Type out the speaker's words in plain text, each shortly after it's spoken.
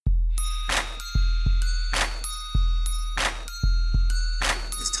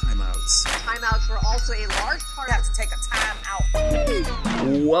timeouts were also a large part. You have to take a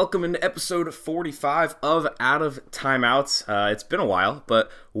timeout. Welcome into episode 45 of Out of Timeouts. It's been a while,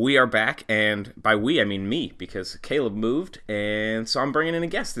 but we are back, and by we, I mean me, because Caleb moved, and so I'm bringing in a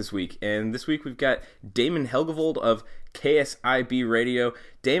guest this week. And this week we've got Damon Helgevold of KSIB Radio.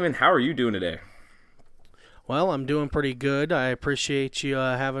 Damon, how are you doing today? Well, I'm doing pretty good. I appreciate you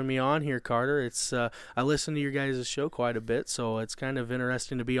having me on here, Carter. It's I listen to your guys' show quite a bit, so it's kind of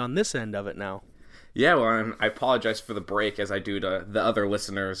interesting to be on this end of it now. Yeah, well, I apologize for the break, as I do to the other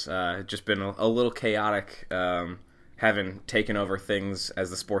listeners. It's just been a little chaotic, having taken over things as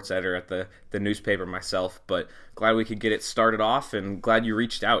the sports editor at the newspaper myself, but glad we could get it started off, and glad you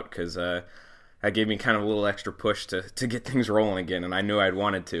reached out, because that gave me kind of a little extra push to get things rolling again, and I knew I'd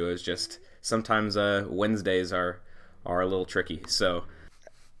wanted to. It was just sometimes Wednesdays are a little tricky. So,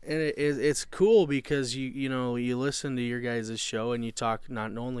 and it's cool because you listen to your guys' show and you talk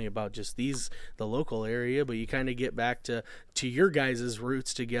not only about just the local area, but you kind of get back to your guys'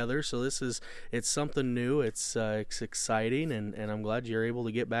 roots together. So it's something new. It's exciting, and I'm glad you're able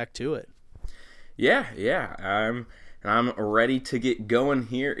to get back to it. Yeah. I'm ready to get going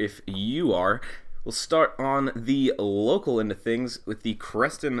here if you are. We'll start on the local end of things with the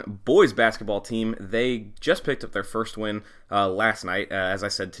Creston boys basketball team. They just picked up their first win last night, as I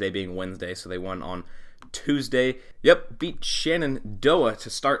said, today being Wednesday, so they won on Tuesday. Beat Shenandoah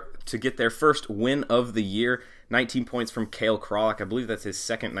to get their first win of the year. 19 points from Cale Kralik. I believe that's his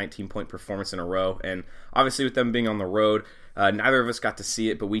second 19-point performance in a row, and obviously with them being on the road, neither of us got to see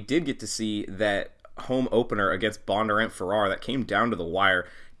it, but we did get to see that home opener against Bondurant Farrar that came down to the wire.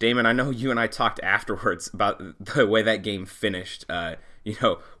 Damon, I know you and I talked afterwards about the way that game finished.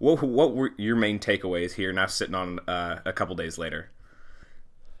 What were your main takeaways here now sitting on a couple days later?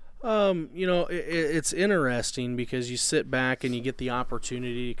 It's interesting because you sit back and you get the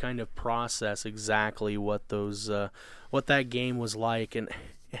opportunity to kind of process exactly what that game was like, and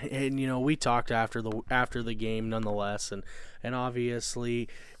we talked after the game nonetheless, and obviously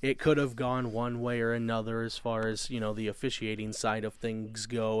it could have gone one way or another as far as the officiating side of things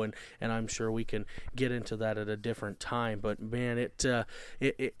go, and I'm sure we can get into that at a different time. But man,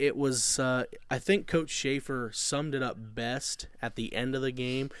 it was I think Coach Schaefer summed it up best at the end of the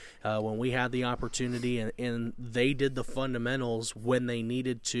game when we had the opportunity, and they did the fundamentals when they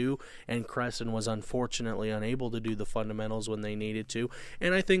needed to, and Creston was unfortunately unable to do the fundamentals when they needed to.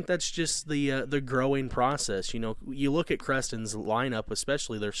 And I think that's just the growing process. You look at Creston's lineup,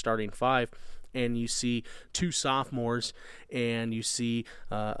 especially their starting five, and you see two sophomores, and you see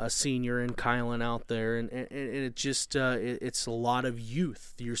a senior in Kylan out there, and it just it's a lot of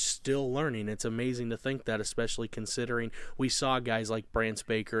youth. You're still learning. It's amazing to think that, especially considering we saw guys like Brance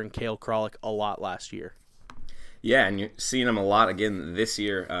Baker and Cale Kralik a lot last year. Yeah, and you're seeing them a lot again this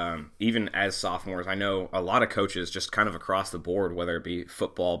year, even as sophomores. I know a lot of coaches just kind of across the board, whether it be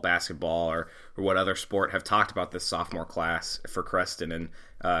football, basketball, or what other sport, have talked about this sophomore class for Creston, and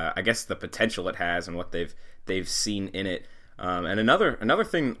I guess the potential it has and what they've seen in it. And another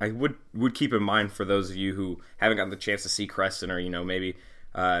thing I would keep in mind for those of you who haven't gotten the chance to see Creston, or maybe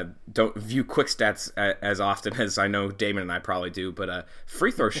don't view quick stats as often as I know Damon and I probably do, but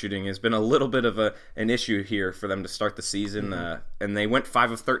free throw shooting has been a little bit of an issue here for them to start the season, and they went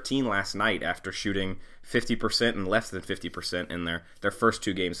 5 of 13 last night after shooting 50% and less than 50% in their first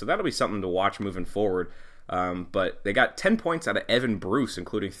two games, so that'll be something to watch moving forward. But they got 10 points out of Evan Bruce,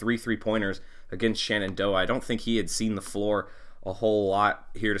 including 3 3-pointers against Shenandoah. I don't think he had seen the floor a whole lot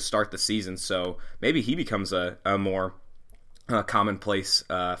here to start the season, so maybe he becomes a more commonplace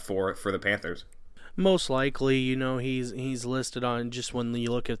for the Panthers. Most likely, he's listed on, just when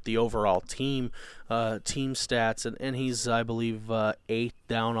you look at the overall team stats, and he's, I believe, 8th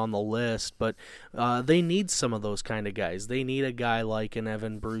down on the list, but they need some of those kind of guys. They need a guy like an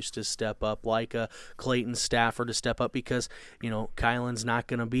Evan Bruce to step up, like a Clayton Stafford to step up, because, Kylan's not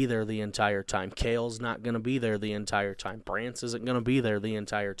going to be there the entire time. Cale's not going to be there the entire time. Brance isn't going to be there the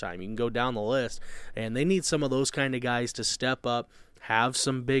entire time. You can go down the list, and they need some of those kind of guys to step up, have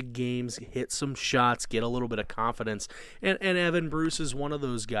some big games, hit some shots, get a little bit of confidence. And Evan Bruce is one of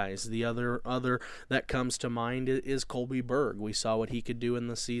those guys. The other that comes to mind is Colby Berg. We saw what he could do in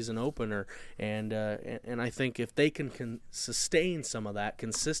the season opener, and I think if they can sustain some of that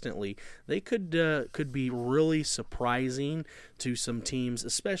consistently, they could be really surprising to some teams,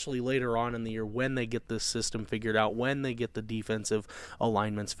 especially later on in the year when they get this system figured out, when they get the defensive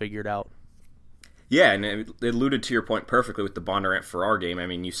alignments figured out. Yeah, and it alluded to your point perfectly with the Bondurant Farrar game. I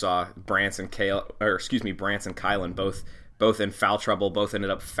mean, you saw Brance and Kylan both both in foul trouble, both ended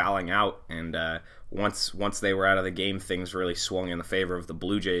up fouling out, and once they were out of the game, things really swung in the favor of the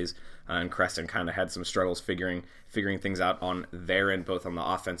Blue Jays, and Creston kind of had some struggles figuring things out on their end, both on the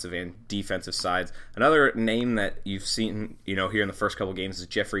offensive and defensive sides. Another name that you've seen, here in the first couple games is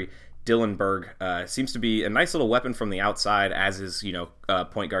Jeffrey Dillenberg. Seems to be a nice little weapon from the outside, as is,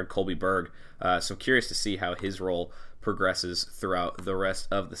 point guard Colby Berg. So curious to see how his role progresses throughout the rest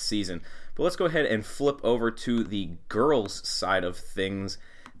of the season. But let's go ahead and flip over to the girls' side of things.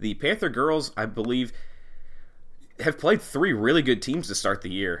 The Panther girls, I believe, have played 3 really good teams to start the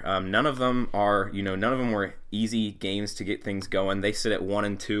year. None of them were easy games to get things going. They sit at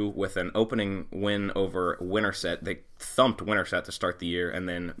 1-2 with an opening win over Winterset. They thumped Winterset to start the year, and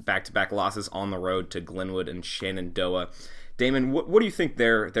then back-to-back losses on the road to Glenwood and Shenandoah. Damon, what do you think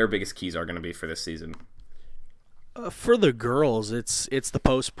their biggest keys are going to be for this season? For the girls, it's the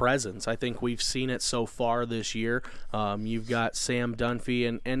post presence. I think we've seen it so far this year. You've got Sam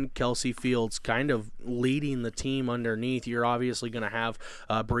Dunphy and Kelsey Fields kind of leading the team underneath. You're obviously going to have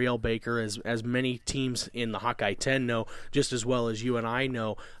Brielle Baker, as many teams in the Hawkeye 10 know, just as well as you and I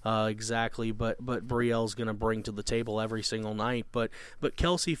know exactly. But Brielle's going to bring to the table every single night. But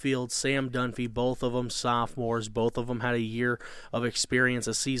Kelsey Fields, Sam Dunphy, both of them sophomores, both of them had a year of experience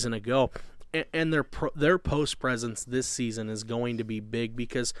a season ago. And their post presence this season is going to be big,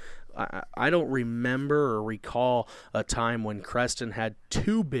 because I don't remember or recall a time when Creston had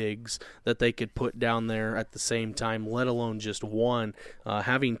 2 bigs that they could put down there at the same time, let alone just one.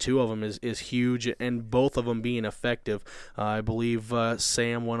 Having 2 of them is huge, and both of them being effective. I believe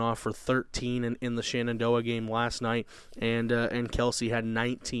Sam went off for 13 in the Shenandoah game last night, and Kelsey had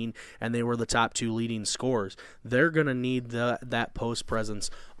 19, and they were the top 2 leading scorers. They're going to need that post presence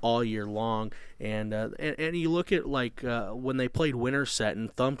all year long, and you look at when they played Winterset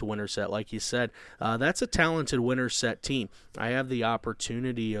and thumped Winterset, like you said, that's a talented Winterset team. I have the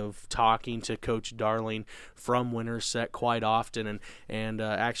opportunity of talking to Coach Darling from Winterset quite often, and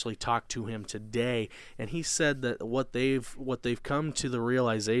actually talked to him today, and he said that what they've come to the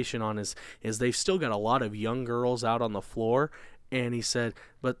realization on is they've still got a lot of young girls out on the floor. And he said,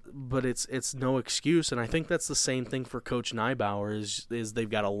 but it's no excuse, and I think that's the same thing for Coach Neibauer, is they've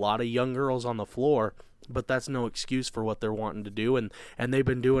got a lot of young girls on the floor, but that's no excuse for what they're wanting to do, and they've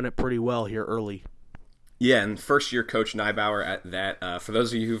been doing it pretty well here early. Yeah, and first-year Coach Neibauer at that. For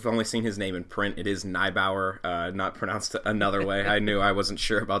those of you who've only seen his name in print, it is Neibauer, not pronounced another way. I wasn't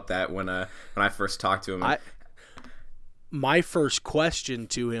sure about that when I first talked to him. My first question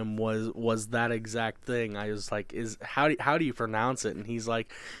to him was that exact thing. I was like, how do you pronounce it? And he's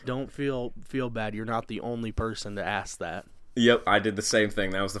like, don't feel bad. You're not the only person to ask that. Yep, I did the same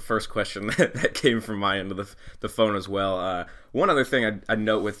thing. That was the first question that came from my end of the phone as well. One other thing I'd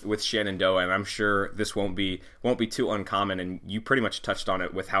note with Shenandoah, and I'm sure this won't be too uncommon, and you pretty much touched on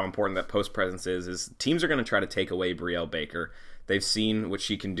it with how important that post presence is teams are going to try to take away Brielle Baker. They've seen what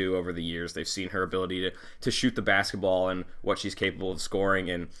she can do over the years. They've seen her ability to shoot the basketball and what she's capable of scoring.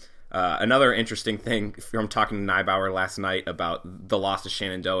 And another interesting thing from talking to Neibauer last night about the loss to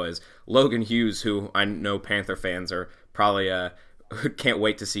Shenandoah is Logan Hughes, who I know Panther fans are probably can't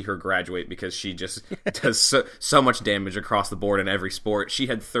wait to see her graduate, because she just does so much damage across the board in every sport. She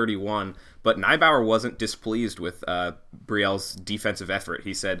had 31, but Neibauer wasn't displeased with Brielle's defensive effort.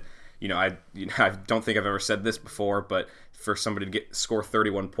 He said, I don't think I've ever said this before, but for somebody to score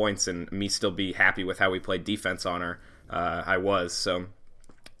 31 points and me still be happy with how we played defense on her, I was.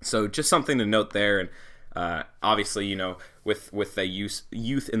 So just something to note there. And obviously, with the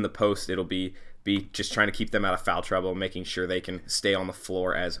youth in the post, it'll be just trying to keep them out of foul trouble, making sure they can stay on the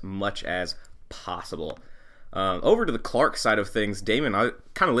floor as much as possible. Over to the Clark side of things, Damon, I'll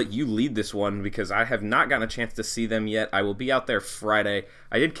kind of let you lead this one, because I have not gotten a chance to see them yet. I will be out there Friday.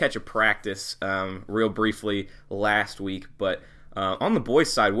 I did catch a practice real briefly last week, but on the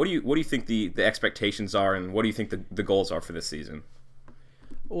boys' side, what do you think the expectations are, and what do you think the goals are for this season?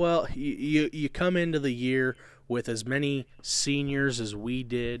 Well, you come into the year with as many seniors as we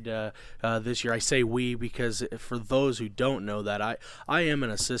did this year. I say we because for those who don't know that, I am an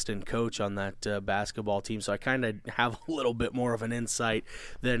assistant coach on that basketball team, so I kind of have a little bit more of an insight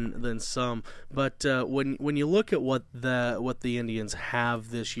than some. But when you look at what the Indians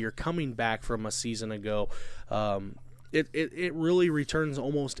have this year, coming back from a season ago, it really returns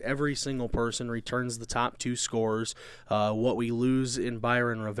almost every single person, returns the top 2 scorers. What we lose in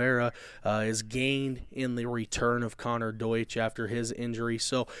Byron Rivera is gained in the return of Connor Deutsch after his injury.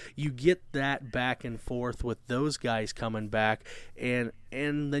 So you get that back and forth with those guys coming back, and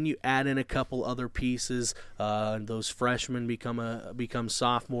then you add in a couple other pieces. Those freshmen become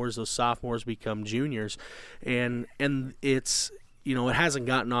sophomores. Those sophomores become juniors, and it's, it hasn't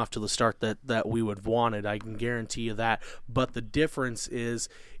gotten off to the start that we would have wanted. I can guarantee you that. But the difference is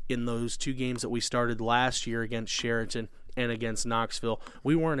in those 2 games that we started last year against Sheraton and against Knoxville,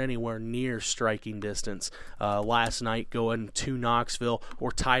 we weren't anywhere near striking distance. Last night, going to Knoxville,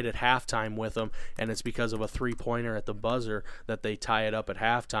 we're tied at halftime with them, and it's because of a 3-pointer at the buzzer that they tie it up at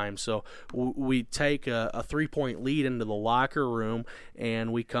halftime. So we take a 3-point lead into the locker room,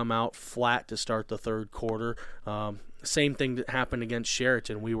 and we come out flat to start the third quarter. Same thing that happened against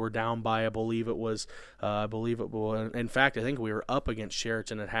Sheraton. We were down by, in fact, I think we were up against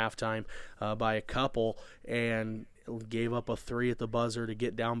Sheraton at halftime by a couple, and gave up a 3 at the buzzer to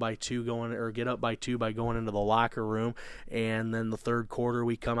get down by 2 get up by 2 by going into the locker room. And then the third quarter,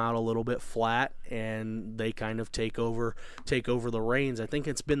 we come out a little bit flat, and they kind of take over the reins. I think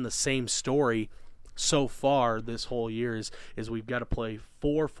it's been the same story so far this whole year is we've got to play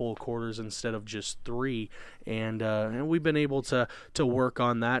 4 full quarters instead of just 3, and we've been able to work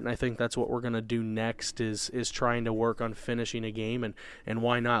on that, and I think that's what we're going to do next is trying to work on finishing a game, and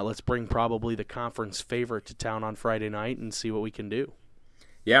why not? Let's bring probably the conference favorite to town on Friday night and see what we can do.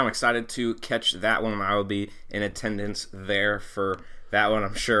 Yeah, I'm excited to catch that one. I will be in attendance there for that one.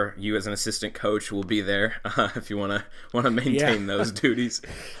 I'm sure you as an assistant coach will be there if you want to maintain those duties.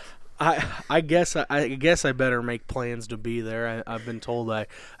 I guess I better make plans to be there. I've been told I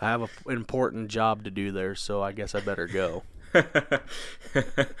have an important job to do there, so I guess I better go.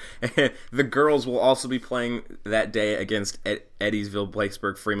 The girls will also be playing that day against Eddiesville,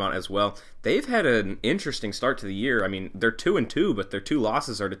 Blacksburg, Fremont as well. They've had an interesting start to the year. I mean, they're 2-2, but their 2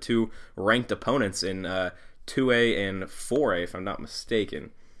 losses are to 2 ranked opponents in 2A and 4A, if I'm not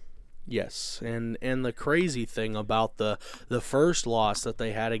mistaken. Yes, and the crazy thing about the first loss that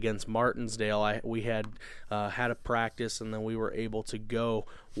they had against Martinsdale, we had a practice, and then we were able to go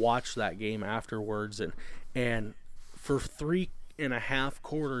watch that game afterwards, and for 3.5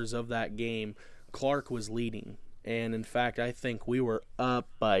 quarters of that game, Clark was leading, and in fact, I think we were up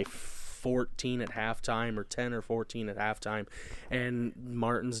by 14 at halftime, or 10 or 14 at halftime, and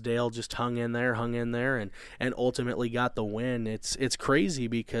Martinsdale just hung in there and ultimately got the win. It's crazy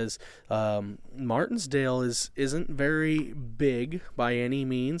because Martinsdale isn't very big by any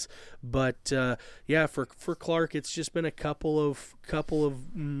means, but for Clark, it's just been a couple of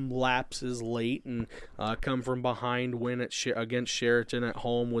lapses late, and come from behind win against Sheraton at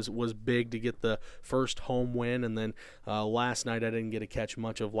home was big to get the first home win, and then last night I didn't get to catch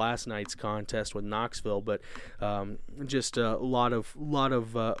much of last night's contest with Knoxville, but just a lot of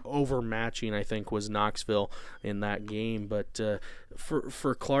overmatching, I think, was Knoxville in that game. But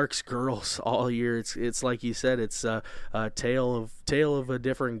for Clark's girls all year, it's like you said, it's a tale of a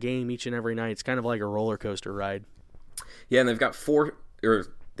different game each and every night. It's kind of like a roller coaster ride. Yeah, and they've got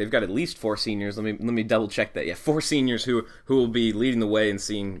at least 4 seniors. Let me double check that. Yeah, 4 seniors who will be leading the way and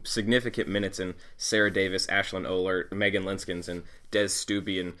seeing significant minutes in Sarah Davis, Ashlyn Ohlert, Megan Linskins, and Des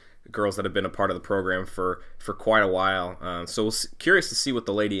Stubbe, and girls that have been a part of the program for quite a while. So we're curious to see what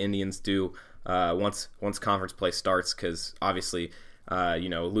the Lady Indians do once conference play starts, because obviously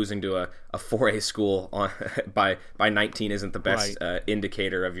losing to a 4A school by 19 isn't the best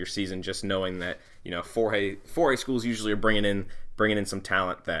indicator of your season. Just knowing that 4A schools usually are bringing in some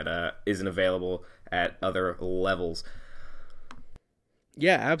talent that isn't available at other levels.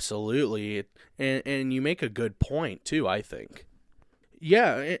 Yeah, absolutely, and you make a good point too, I think.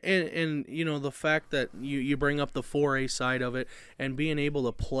 Yeah, and the fact that you bring up the 4A side of it, and being able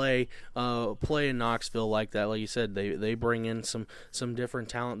to play in Knoxville like that, like you said, they bring in some different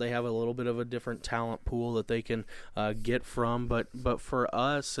talent. They have a little bit of a different talent pool that they can get from. But for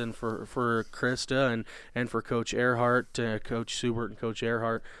us and for Krista and for Coach Earhart, Coach Subert and Coach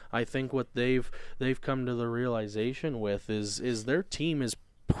Earhart, I think what they've come to the realization with is their team is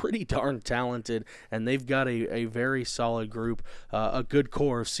pretty darn talented, and they've got a very solid group, a good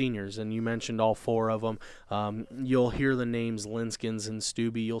core of seniors, and you mentioned all 4 of them. You'll hear the names Linskins and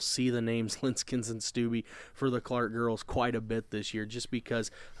Stubbe. You'll see the names Linskins and Stubbe for the Clark girls quite a bit this year, just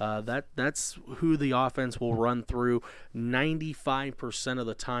because that's who the offense will run through. 95% of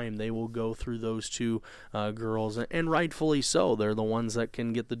the time they will go through those 2 girls, and rightfully so. They're the ones that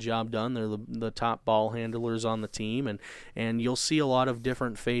can get the job done. They're the top ball handlers on the team, and you'll see a lot of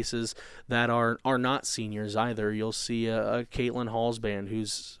different faces that are not seniors either. You'll see a Caitlin Hallsband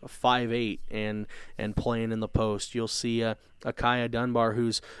who's 5'8" and playing in the post. You'll see a Kaya Dunbar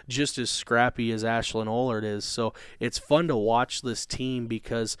who's just as scrappy as Ashlyn Ollard is. So it's fun to watch this team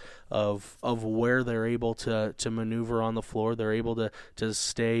because of where they're able to maneuver on the floor. They're able to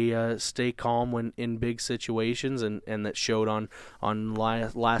stay calm when in big situations, and that showed on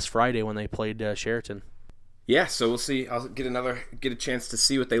last Friday when they played Sheraton. Yeah, so we'll see. I'll get a chance to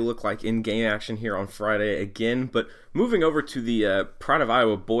see what they look like in game action here on Friday again. But moving over to the Pride of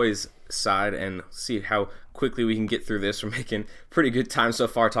Iowa boys side and see how quickly we can get through this. We're making pretty good time so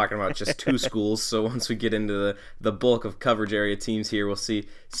far talking about just two schools. So once we get into the bulk of coverage area teams here, we'll see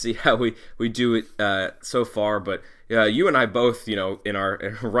how we do it so far. But you and I both, in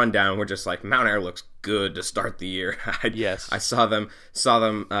our rundown, we're just like, Mount Ayr looks good to start the year. Yes, I saw them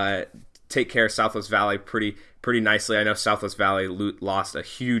take care of Southwest Valley pretty nicely. I know Southwest Valley lost a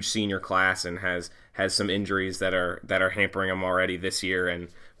huge senior class and has some injuries that are hampering them already this year and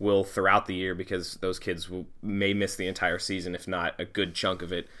will throughout the year because those kids may miss the entire season, if not a good chunk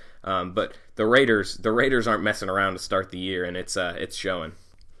of it. But the Raiders aren't messing around to start the year, and it's showing.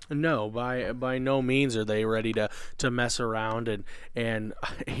 No, by no means are they ready to mess around, and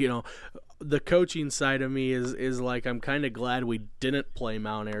the coaching side of me is like, I'm kind of glad we didn't play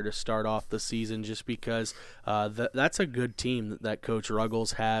Mount Ayr to start off the season, just because that's a good team that Coach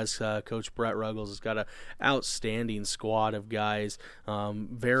Ruggles has. Coach Brett Ruggles has got an outstanding squad of guys,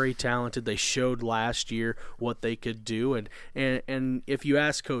 very talented. They showed last year what they could do, and if you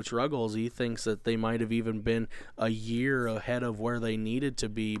ask Coach Ruggles, he thinks that they might have even been a year ahead of where they needed to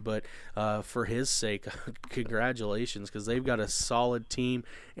be, but for his sake, congratulations, because they've got a solid team,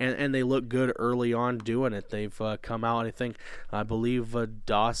 and they look good early on doing it. They've come out, I believe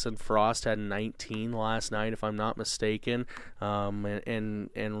Dawson Frost had 19 last night, if I'm not mistaken, and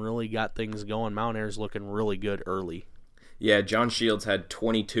really got things going. Mount Ayr's looking really good early. Yeah, John Shields had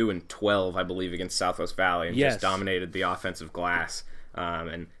 22 and 12, I believe, against Southwest Valley, and just dominated the offensive glass.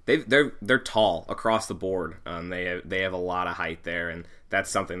 And they're tall across the board. They have a lot of height there, and that's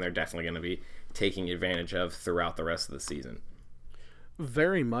something they're definitely going to be taking advantage of throughout the rest of the season.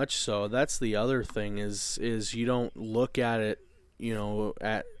 Very much so. That's the other thing is you don't look at it,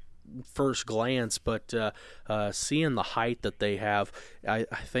 at first glance, but seeing the height that they have, I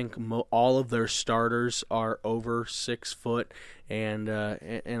think all of their starters are over 6 foot, and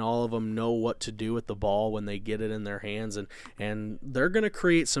all of them know what to do with the ball when they get it in their hands, and they're going to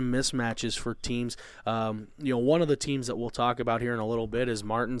create some mismatches for teams. One of the teams that we'll talk about here in a little bit is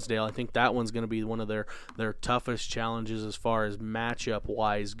Martinsdale. I think that one's going to be one of their toughest challenges as far as matchup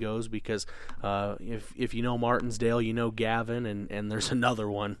wise goes, because if you know Martinsdale, you know Gavin, and there's another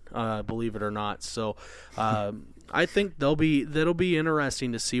one, believe it or not. So I think that'll be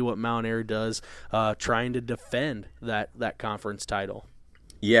interesting to see what Mount Ayr does, trying to defend that conference title.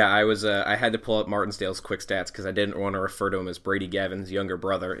 Yeah, I had to pull up Martinsdale's quick stats because I didn't want to refer to him as Brady Gavin's younger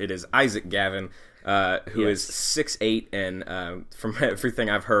brother. It is Isaac Gavin, who is 6'8", and from everything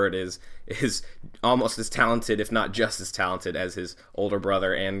I've heard is almost as talented, if not just as talented, as his older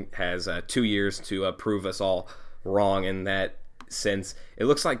brother, and has 2 years to prove us all wrong in that sense. It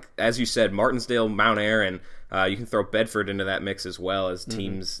looks like, as you said, Martinsdale, Mount Ayr, and you can throw Bedford into that mix as well as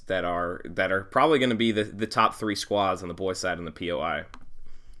teams that are probably going to be the top 3 squads on the boys' side in the POI.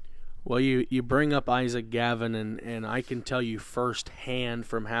 Well, you bring up Isaac Gavin, and I can tell you firsthand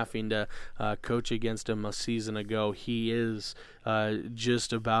from having to coach against him a season ago, he is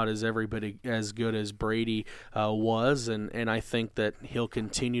just about as good as Brady was, and I think that he'll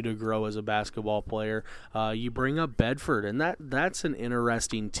continue to grow as a basketball player. You bring up Bedford, and that's an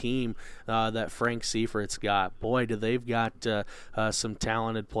interesting team that Frank Seifert's got. Boy, they've got some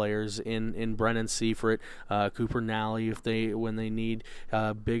talented players in Brennan Seifert, Cooper Nally, when they need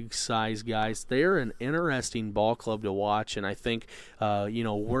big size guys. They're an interesting ball club to watch, and I think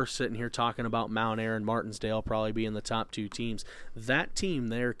we're sitting here talking about Mount Ayr and Martinsdale probably being the top 2 teams. That team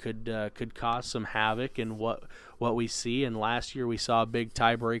there could cause some havoc in what we see. And last year we saw a big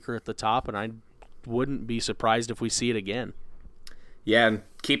tiebreaker at the top, and I wouldn't be surprised if we see it again. Yeah, and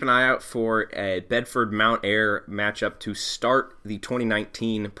keep an eye out for a Bedford-Mount Ayr matchup to start the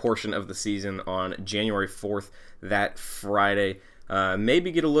 2019 portion of the season on January 4th, that Friday.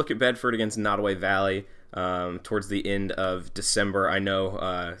 Maybe get a look at Bedford against Nottoway Valley towards the end of December. I know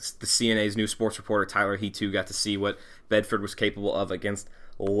the CNA's new sports reporter, Tyler He2, got to see what Bedford was capable of against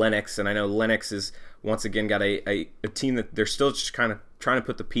Lennox, and I know Lennox is once again got a team that they're still just kind of trying to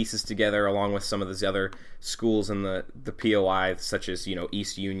put the pieces together along with some of these other schools in the POI, such as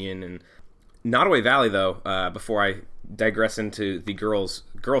East Union and Nottoway Valley, though, before I digress into the girls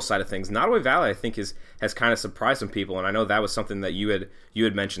side of things, Nottoway Valley I think has kind of surprised some people, and I know that was something that you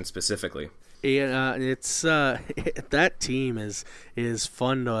had mentioned specifically. Yeah, it's that team is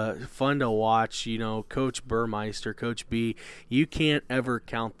fun to watch. You know, Coach Burmeister, Coach B, you can't ever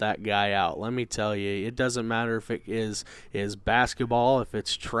count that guy out. Let me tell you, it doesn't matter if it is basketball, if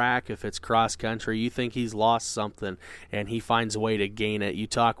it's track, if it's cross country. You think he's lost something, and he finds a way to gain it. You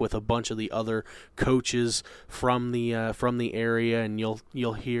talk with a bunch of the other coaches from the area, and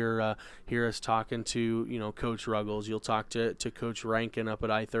you'll hear us talking to Coach Ruggles. You'll talk to Coach Rankin up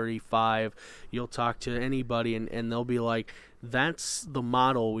at I-35. You'll talk to anybody, and they'll be like, that's the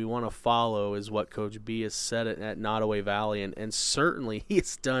model we want to follow, is what Coach B has said at Nottoway Valley, and certainly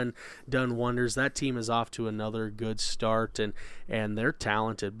he's done wonders. That team is off to another good start, and they're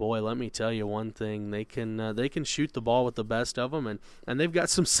talented. Boy, let me tell you one thing: they can shoot the ball with the best of them, and they've got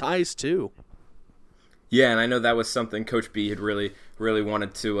some size too. Yeah, and I know that was something Coach B had really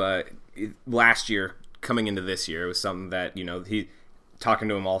wanted to last year coming into this year. It was something that he talking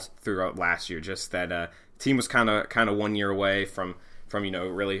to him all throughout last year. Just that team was kind of 1 year away from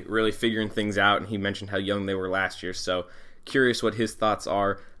really figuring things out, and he mentioned how young they were last year. So curious what his thoughts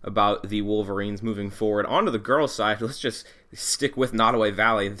are about the Wolverines moving forward. On to the girls' side, let's just stick with Nottoway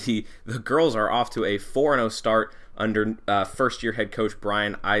Valley. The girls are off to a 4-0 start under first-year head coach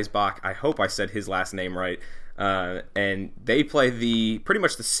Brian Eisbach. I hope I said his last name right. And they play pretty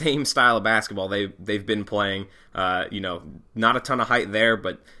much the same style of basketball they've been playing. Not a ton of height there,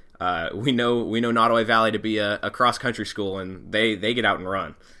 but we know Nottoway Valley to be a cross-country school, and they get out and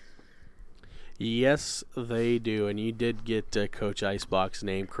run. Yes, they do, and you did get Coach Eisbach's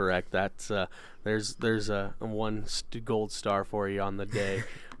name correct. That's there's a one gold star for you on the day,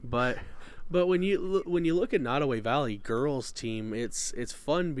 but when you look at Nottoway Valley girls team, it's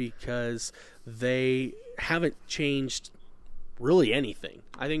fun because they haven't changed really anything.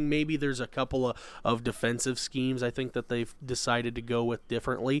 I think maybe there's a couple of defensive schemes I think that they've decided to go with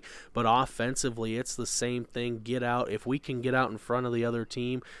differently, but offensively it's the same thing. Get out. If we can get out in front of the other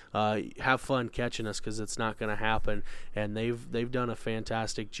team, have fun catching us, because it's not going to happen. And they've done a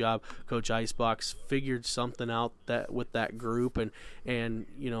fantastic job. Coach Eisbach's figured something out that with that group, and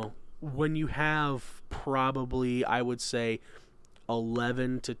when you have probably, I would say,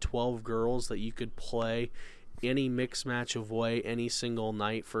 11 to 12 girls that you could play any mix match of way any single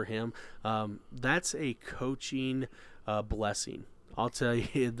night for him, that's a coaching blessing. I'll tell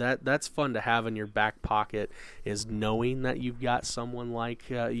you, that's fun to have in your back pocket, is knowing that you've got someone like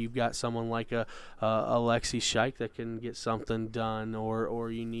Alexi Scheich that can get something done, or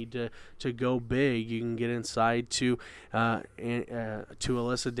you need to go big, you can get inside to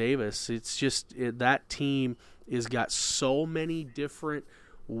Alyssa Davis. It's just that team has got so many different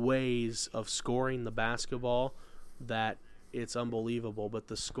ways of scoring the basketball that it's unbelievable. But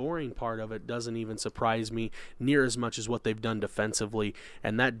the scoring part of it doesn't even surprise me near as much as what they've done defensively,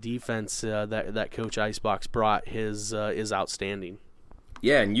 and that defense that Coach Eisbach brought is outstanding.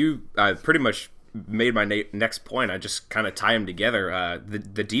 Yeah, and you pretty much made my next point. I just kind of tie them together.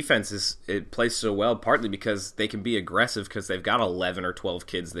 The defense plays so well, partly because they can be aggressive because they've got 11 or 12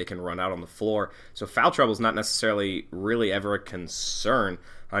 kids they can run out on the floor. So foul trouble is not necessarily really ever a concern.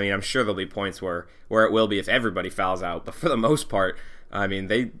 I mean, I'm sure there'll be points where it will be if everybody fouls out, but for the most part, I mean,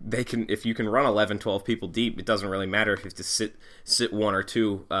 they can, if you can run 11, 12 people deep, it doesn't really matter if you have to sit one or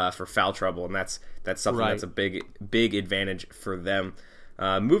two for foul trouble, and that's something right. That's a big advantage for them.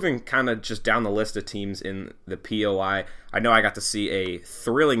 Moving kind of just down the list of teams in the POI, I know I got to see a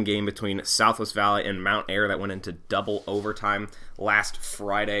thrilling game between Southwest Valley and Mount Ayr that went into double overtime last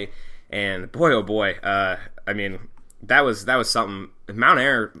Friday, and boy, oh boy, I mean, that was something. Mount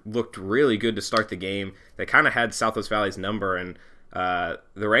Ayr looked really good to start the game. They kind of had Southwest Valley's number, and the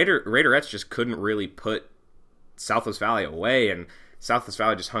Raiderettes just couldn't really put Southwest Valley away, and Southwest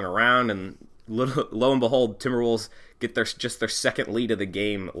Valley just hung around, and lo and behold, Timberwolves get their second lead of the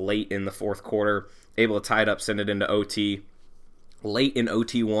game late in the fourth quarter, able to tie it up, send it into OT. Late in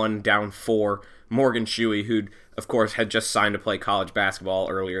OT1, down 4, Morgan Shuey, who of course had just signed to play college basketball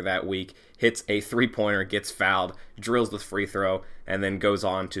earlier that week, hits a three-pointer, gets fouled, drills the free throw, and then goes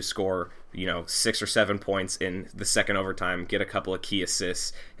on to score 6 or 7 points in the second overtime, get a couple of key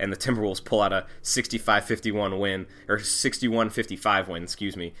assists, and the Timberwolves pull out a 65-51 win, or 61-55 win,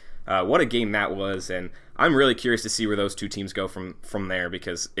 excuse me. What a game that was, and I'm really curious to see where those two teams go from there,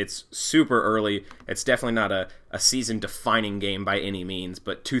 because it's super early. It's definitely not a season-defining game by any means,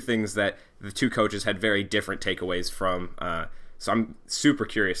 but two things that the two coaches had very different takeaways from. So I'm super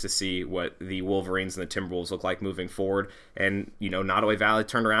curious to see what the Wolverines and the Timberwolves look like moving forward. And, Nottoway Valley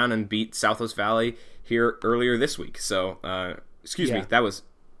turned around and beat Southwest Valley here earlier this week. So, earlier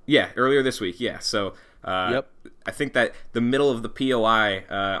this week. Yeah. So I think that the middle of the POI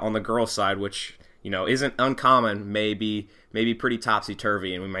on the girls' side, which, isn't uncommon, may be pretty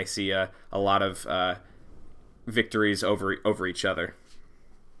topsy-turvy, and we might see a lot of victories over each other.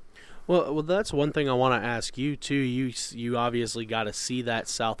 Well, that's one thing I want to ask you too. You obviously got to see that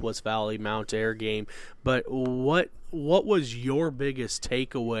Southwest Valley Mount Air game, but what was your biggest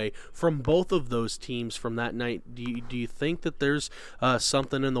takeaway from both of those teams from that night? Do you think that there's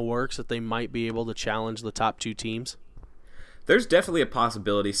something in the works that they might be able to challenge the top two teams? There's definitely a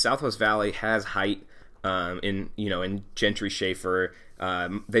possibility. Southwest Valley has height in Gentry Schaefer.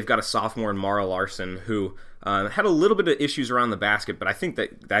 They've got a sophomore in Mara Larson who had a little bit of issues around the basket, but I think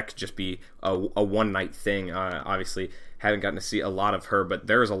that could just be a one-night thing. Obviously, haven't gotten to see a lot of her, but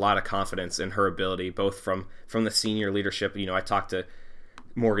there's a lot of confidence in her ability, both from the senior leadership. I talked to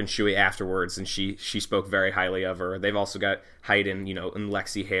Morgan Shuey afterwards, and she spoke very highly of her. They've also got height in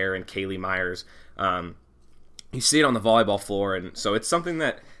Lexi Hare and Kaylee Myers. You see it on the volleyball floor, and so it's something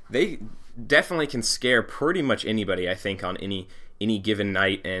that they definitely can scare pretty much anybody, I think, on any given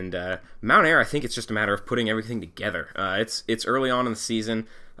night. And Mount Air, I think it's just a matter of putting everything together. It's early on in the season.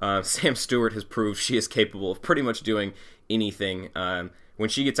 Sam Stewart has proved she is capable of pretty much doing anything. When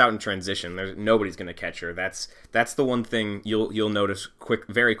she gets out in transition, nobody's going to catch her. That's the one thing you'll notice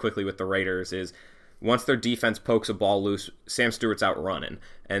very quickly with the Raiders is once their defense pokes a ball loose, Sam Stewart's out running,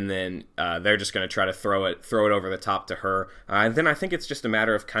 and then they're just going to try to throw it over the top to her. And then I think it's just a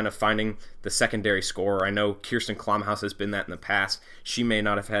matter of kind of finding the secondary scorer. I know Kirsten Klomhouse has been that in the past. She may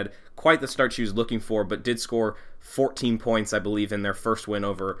not have had quite the start she was looking for, but did score 14 points, I believe, in their first win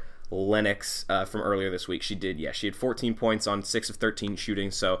over Lennox from earlier this week. She had 14 points on 6 of 13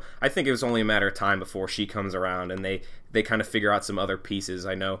 shooting, so I think it was only a matter of time before she comes around and they kind of figure out some other pieces.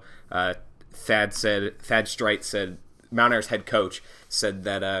 I know Thad Streit said, Mount Air's head coach said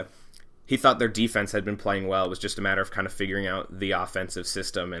that he thought their defense had been playing well. It was just a matter of kind of figuring out the offensive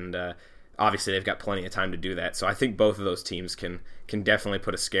system, and obviously they've got plenty of time to do that. So I think both of those teams can definitely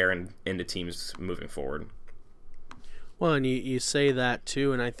put a scare into teams moving forward. Well, and you say that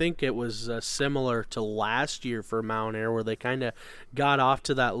too, and I think it was similar to last year for Mount Air, where they kind of got off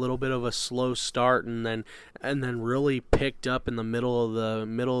to that little bit of a slow start, and then really picked up in the middle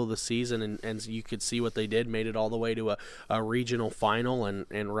of the season, and you could see what they did, made it all the way to a regional final,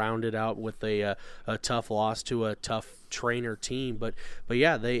 and rounded out with a tough loss to a tough trainer team. But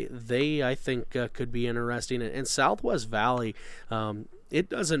yeah, they I think could be interesting, and Southwest Valley. It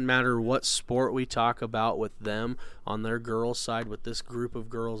doesn't matter what sport we talk about with them on their girls' side, with this group of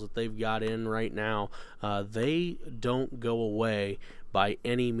girls that they've got in right now, they don't go away by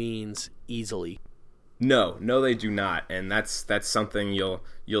any means easily. No, they do not, and that's something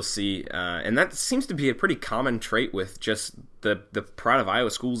you'll see, and that seems to be a pretty common trait with just the Pride of Iowa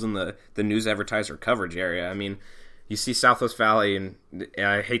schools in the news advertiser coverage area. I mean, you see Southwest Valley, and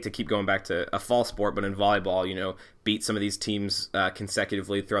I hate to keep going back to a fall sport, but in volleyball, beat some of these teams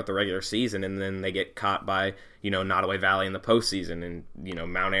consecutively throughout the regular season, and then they get caught by, Nottoway Valley in the postseason, and,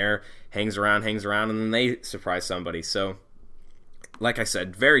 Mount Air hangs around, and then they surprise somebody. So, like I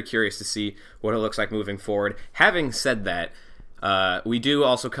said, very curious to see what it looks like moving forward. Having said that, we do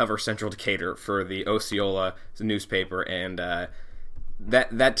also cover Central Decatur for the Osceola newspaper, and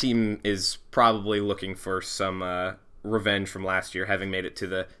that team is probably looking for some revenge from last year, having made it to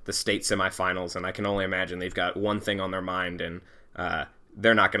the state semifinals, and I can only imagine they've got one thing on their mind, and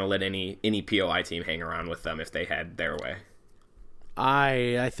they're not going to let any POI team hang around with them if they had their way.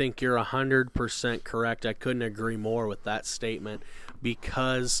 I think you're 100% correct. I couldn't agree more with that statement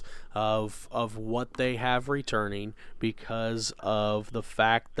because of what they have returning, because of the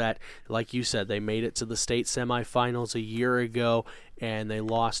fact that, like you said, they made it to the state semifinals a year ago, and they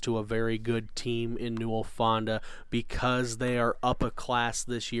lost to a very good team in Newell Fonda. Because they are up a class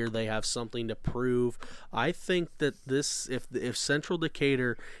this year, they have something to prove. I think that if Central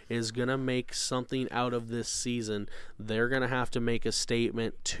Decatur is going to make something out of this season, they're going to have to make a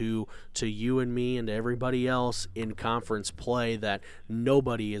statement to you and me and to everybody else in conference play that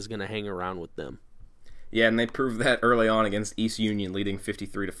nobody is going to hang around with them. Yeah, and they proved that early on against East Union, leading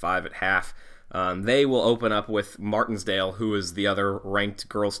 53-5 at half. They will open up with Martinsdale, who is the other ranked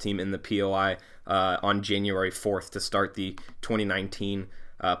girls team in the POI, on January 4th to start the 2019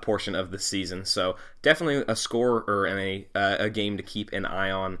 portion of the season. So definitely a score and a game to keep an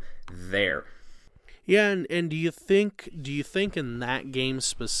eye on there. Yeah, and do you think in that game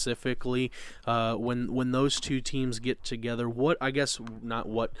specifically, when those two teams get together, what I guess not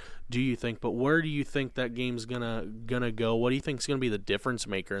what do you think, but where do you think that game's gonna go? What do you think is gonna be the difference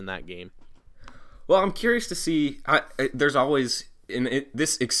maker in that game? Well, I'm curious to see. There's always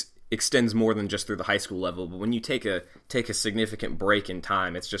this extends more than just through the high school level, but when you take a significant break in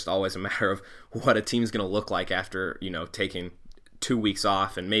time, it's just always a matter of what a team's going to look like after taking 2 weeks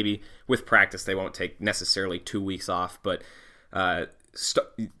off, and maybe with practice they won't take necessarily 2 weeks off, but I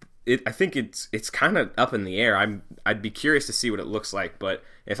think it's kind of up in the air. I'd be curious to see what it looks like, but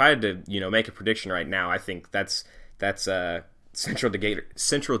if I had to make a prediction right now, I think that's Central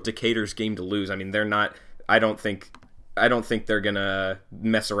Decatur's game to lose. I mean, they're not. I don't think they're gonna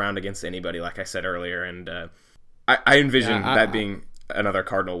mess around against anybody, like I said earlier, and I envision that being another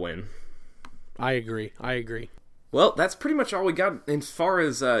Cardinal win. I agree. Well, that's pretty much all we got as far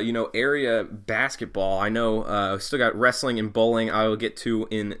as area basketball. I know still got wrestling and bowling. I will get to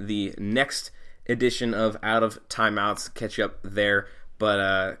in the next edition of Out of Timeouts. Catch you up there.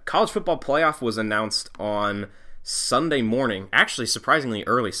 But college football playoff was announced on Sunday morning. Actually, surprisingly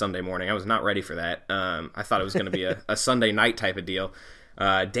early Sunday morning. I was not ready for that. I thought it was going to be a Sunday night type of deal.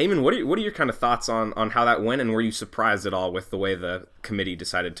 Damon, what are your kind of thoughts on how that went, and were you surprised at all with the way the committee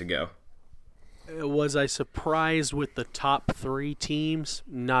decided to go? Was I surprised with the top three teams?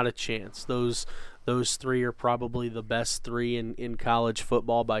 Not a chance. Those three are probably the best three in college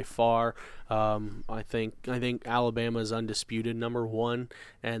football by far. I think Alabama is undisputed number one,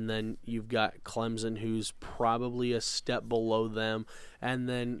 and then you've got Clemson, who's probably a step below them, and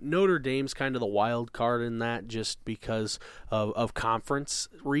then Notre Dame's kind of the wild card in that, just because of conference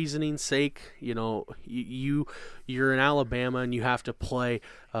reasoning's sake. You're in Alabama, and you have to play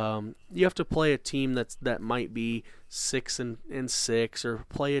a team that might be 6-6, or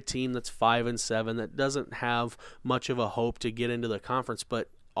play a team that's 5-7 that doesn't have much of a hope to get into the conference, but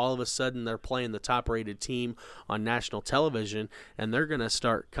all of a sudden they're playing the top-rated team on national television, and they're going to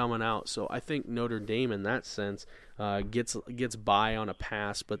start coming out. So I think Notre Dame, in that sense, gets by on a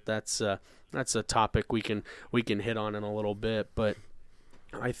pass, but that's a topic we can hit on in a little bit. But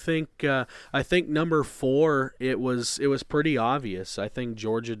I think number 4, it was pretty obvious. I think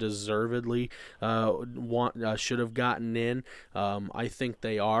Georgia deservedly should have gotten in. I think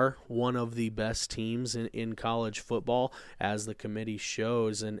they are one of the best teams in college football, as the committee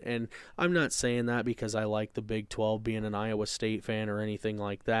shows. And I'm not saying that because I like the Big 12, being an Iowa State fan or anything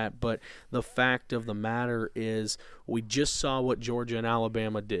like that. But the fact of the matter is, we just saw what Georgia and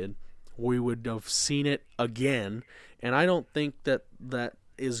Alabama did. We would have seen it again, and I don't think that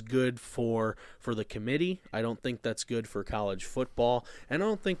is good for the committee. I don't think that's good for college football, and I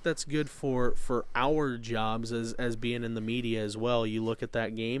don't think that's good for our jobs as being in the media as well. You look at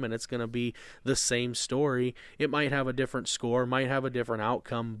that game, and it's going to be the same story. It might have a different score, might have a different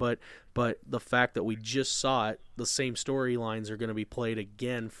outcome, but the fact that we just saw it, the same storylines are going to be played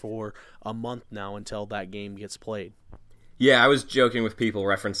again for a month now until that game gets played. Yeah, I was joking with people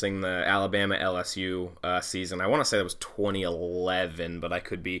referencing the Alabama-LSU season. I want to say that was 2011, but I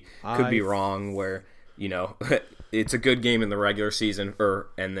could be wrong. Where it's a good game in the regular season,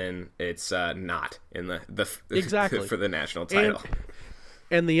 and then it's not in the exactly for the national title.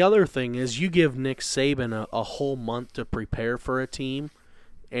 And the other thing is, you give Nick Saban a whole month to prepare for a team,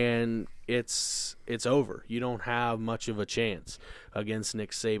 and it's over. You don't have much of a chance against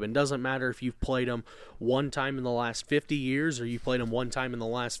Nick Saban. Doesn't matter if you've played him one time in the last 50 years or you played him one time in the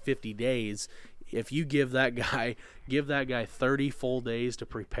last 50 days. If you give that guy 30 full days to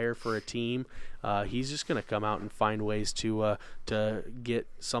prepare for a team, he's just going to come out and find ways to get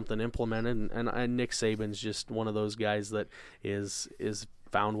something implemented. And Nick Saban's just one of those guys that is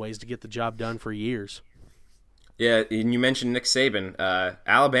found ways to get the job done for years. Yeah, and you mentioned Nick Saban.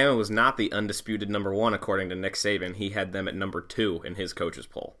 Alabama was not the undisputed number 1 according to Nick Saban. He had them at number 2 in his coaches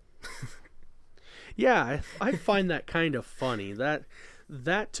poll. Yeah, I find that kind of funny.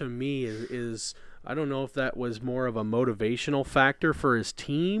 That to me is I don't know if that was more of a motivational factor for his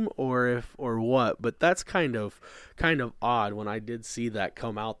team or what, but that's kind of odd when I did see that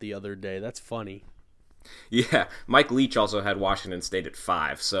come out the other day. That's funny. Yeah, Mike Leach also had Washington State at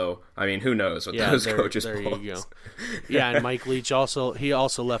 5, so I mean, who knows what those coaches there polls. You go. Yeah, and Mike Leach also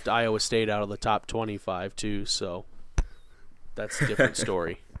left Iowa State out of the top 25 too, so that's a different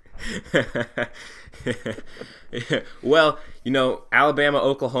story. Well, Alabama,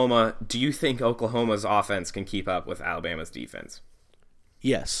 Oklahoma, do you think Oklahoma's offense can keep up with Alabama's defense?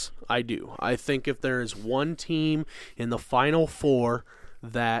 Yes, I do. I think if there is one team in the Final Four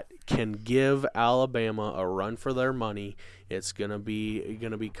that can give Alabama a run for their money, it's gonna be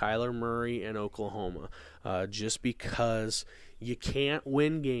Kyler Murray and Oklahoma, just because you can't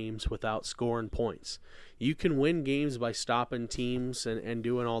win games without scoring points. You can win games by stopping teams and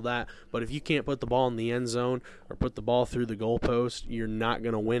doing all that, but if you can't put the ball in the end zone or put the ball through the goalpost, you're not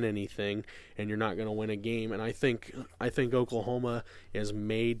going to win anything, and you're not going to win a game. And I think Oklahoma is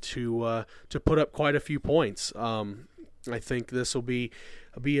made to put up quite a few points. I think this will be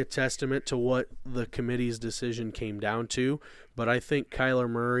a testament to what the committee's decision came down to. But I think Kyler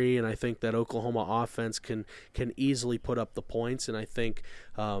Murray and I think that Oklahoma offense can easily put up the points. And I think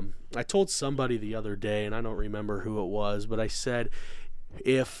I told somebody the other day, and I don't remember who it was, but I said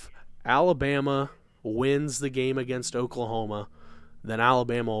if Alabama wins the game against Oklahoma, then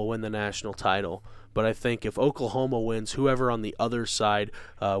Alabama will win the national title. But I think if Oklahoma wins, whoever on the other side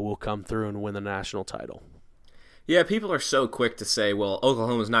will come through and win the national title. Yeah, people are so quick to say, well,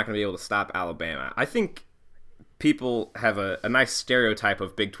 Oklahoma's not going to be able to stop Alabama. I think people have a nice stereotype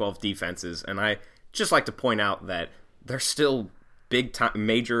of Big 12 defenses, and I just like to point out that they're still big-time,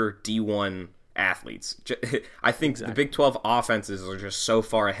 major D1 athletes. I think the Big 12 offenses are just so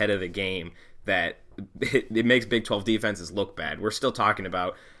far ahead of the game that it makes Big 12 defenses look bad. We're still talking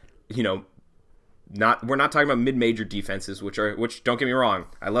about, we're not talking about mid-major defenses, which don't get me wrong,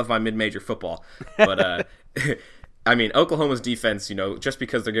 I love my mid-major football, but I mean, Oklahoma's defense, just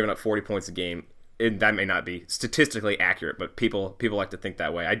because they're giving up 40 points a game, that may not be statistically accurate, but people like to think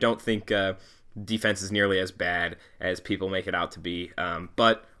that way. I don't think defense is nearly as bad as people make it out to be,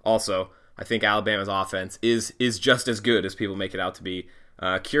 but also I think Alabama's offense is just as good as people make it out to be.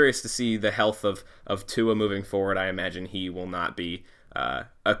 Curious to see the health of Tua moving forward. I imagine he will not be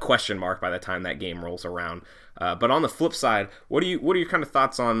a question mark by the time that game rolls around. But on the flip side, what are your kind of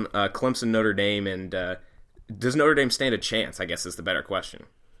thoughts on Clemson, Notre Dame, and does Notre Dame stand a chance, I guess is the better question.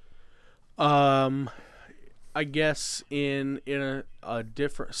 I guess in a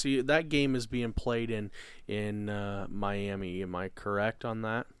different – see, that game is being played in Miami. Am I correct on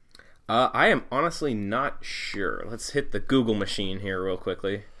that? I am honestly not sure. Let's hit the Google machine here real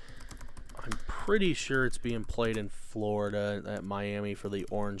quickly. I'm pretty sure it's being played in Florida at Miami for the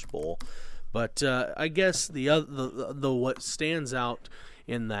Orange Bowl. But I guess the what stands out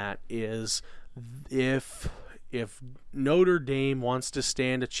in that is if Notre Dame wants to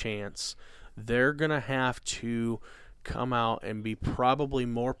stand a chance, they're going to have to come out and be probably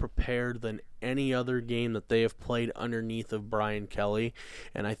more prepared than any other game that they have played underneath of Brian Kelly.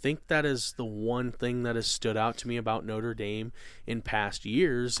 And I think that is the one thing that has stood out to me about Notre Dame in past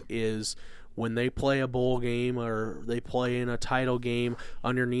years is when they play a bowl game or they play in a title game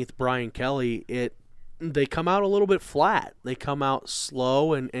underneath Brian Kelly, they come out a little bit flat. They come out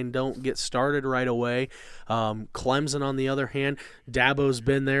slow and don't get started right away. Clemson, on the other hand, Dabo's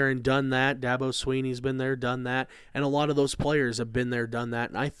been there and done that. Dabo Swinney's been there, done that. And a lot of those players have been there, done that.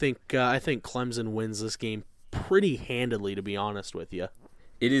 And I think Clemson wins this game pretty handedly, to be honest with you.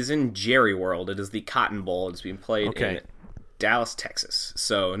 It is in Jerry World. It is the Cotton Bowl. It's being played in Dallas, Texas.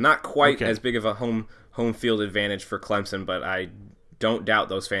 So not quite as big of a home field advantage for Clemson, but I don't doubt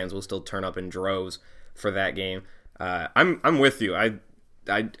those fans will still turn up in droves for that game. I'm with you. I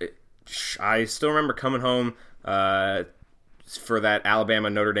still remember coming home for that Alabama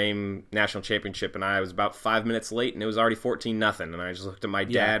Notre Dame national championship, and I was about 5 minutes late, and it was already 14-0. And I just looked at my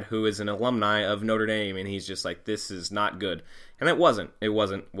dad, who is an alumni of Notre Dame, and he's just like, "This is not good," and it wasn't. It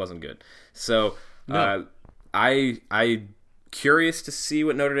wasn't good. So I curious to see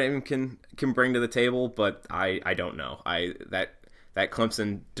what Notre Dame can bring to the table, but I don't know. That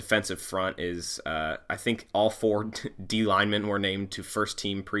Clemson defensive front is, I think all four D linemen were named to first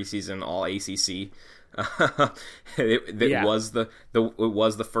team preseason All ACC. It was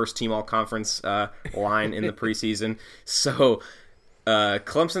the first team All Conference line in the preseason. So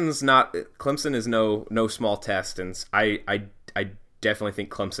Clemson is no small test, and I definitely think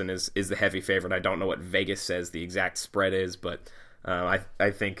Clemson is the heavy favorite. I don't know what Vegas says the exact spread is, but I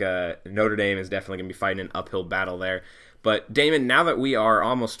think Notre Dame is definitely going to be fighting an uphill battle there. But, Damon, now that we are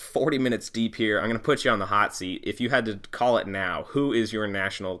almost 40 minutes deep here, I'm going to put you on the hot seat. If you had to call it now, who is your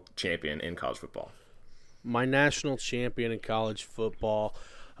national champion in college football? My national champion in college football,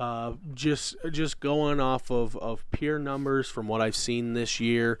 just going off of peer numbers from what I've seen this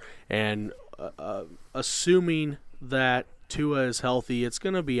year and assuming that Tua is healthy, it's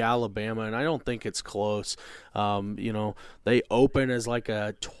going to be Alabama, and I don't think it's close. They open as like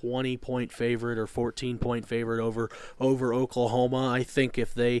a 20-point favorite or 14-point favorite over Oklahoma. I think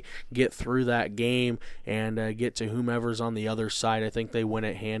if they get through that game and get to whomever's on the other side, I think they win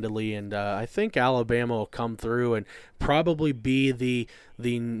it handily, and I think Alabama will come through and probably be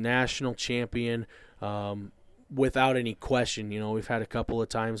the national champion without any question. We've had a couple of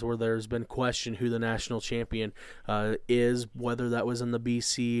times where there's been question who the national champion is, whether that was in the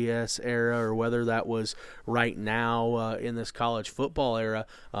BCS era or whether that was right now in this college football era.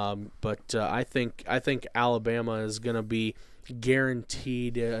 But I think Alabama is going to be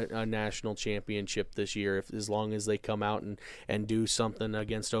guaranteed a national championship this year, as long as they come out and do something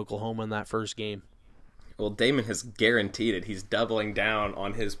against Oklahoma in that first game. Well, Damon has guaranteed it. He's doubling down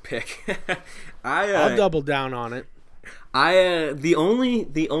on his pick. I'll double down on it. The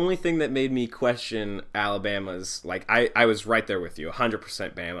only thing that made me question Alabama's, I was right there with you,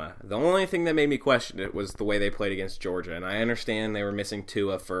 100% Bama. The only thing that made me question it was the way they played against Georgia, and I understand they were missing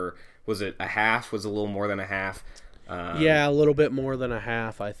Tua for, was it a half? Was it a little more than a half? Yeah, a little bit more than a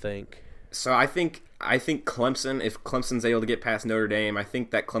half, I think. So I think Clemson, if Clemson's able to get past Notre Dame, I think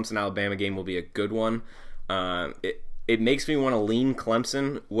that Clemson-Alabama game will be a good one. It makes me want to lean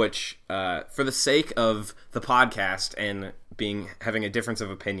Clemson, which for the sake of the podcast and having a difference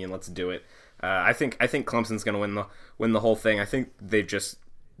of opinion, let's do it. I think Clemson's going to win the whole thing. I think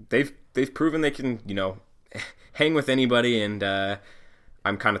they've proven they can hang with anybody, and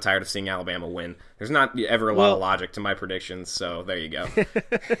I'm kind of tired of seeing Alabama win. There's not ever a lot of logic to my predictions, so there you go.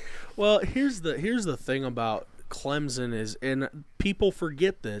 Well, here's the thing about Clemson is, and people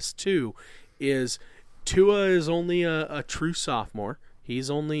forget this too, is Tua is only a true sophomore. He's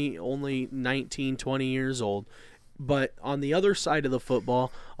only 19, 20 years old. But on the other side of the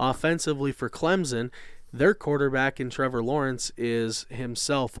football, offensively for Clemson, their quarterback in Trevor Lawrence is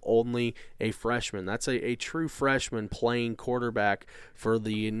himself only a freshman. That's a true freshman playing quarterback for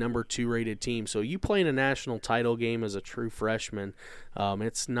the number 2 rated team. So you play in a national title game as a true freshman.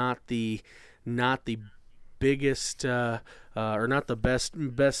 It's not the biggest or not the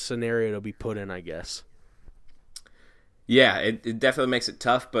best scenario to be put in, I guess. Yeah, it definitely makes it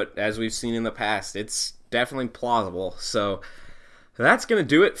tough, but as we've seen in the past, it's definitely plausible. So that's going to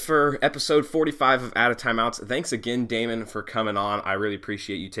do it for episode 45 of Out of Timeouts. Thanks again, Damon, for coming on. I really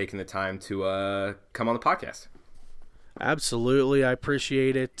appreciate you taking the time to come on the podcast. Absolutely, I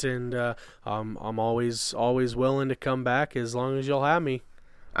appreciate it, and I'm always willing to come back as long as you'll have me.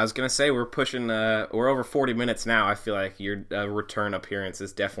 I was going to say, we're over 40 minutes now. I feel like your return appearance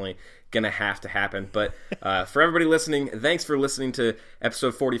is definitely going to have to happen. But for everybody listening, thanks for listening to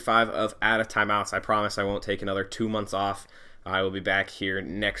episode 45 of Out of Timeouts. I promise I won't take another 2 months off. I will be back here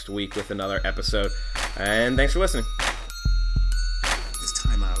next week with another episode. And thanks for listening. It's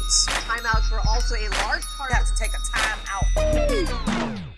timeouts. Timeouts were also a large part You have to take a time out.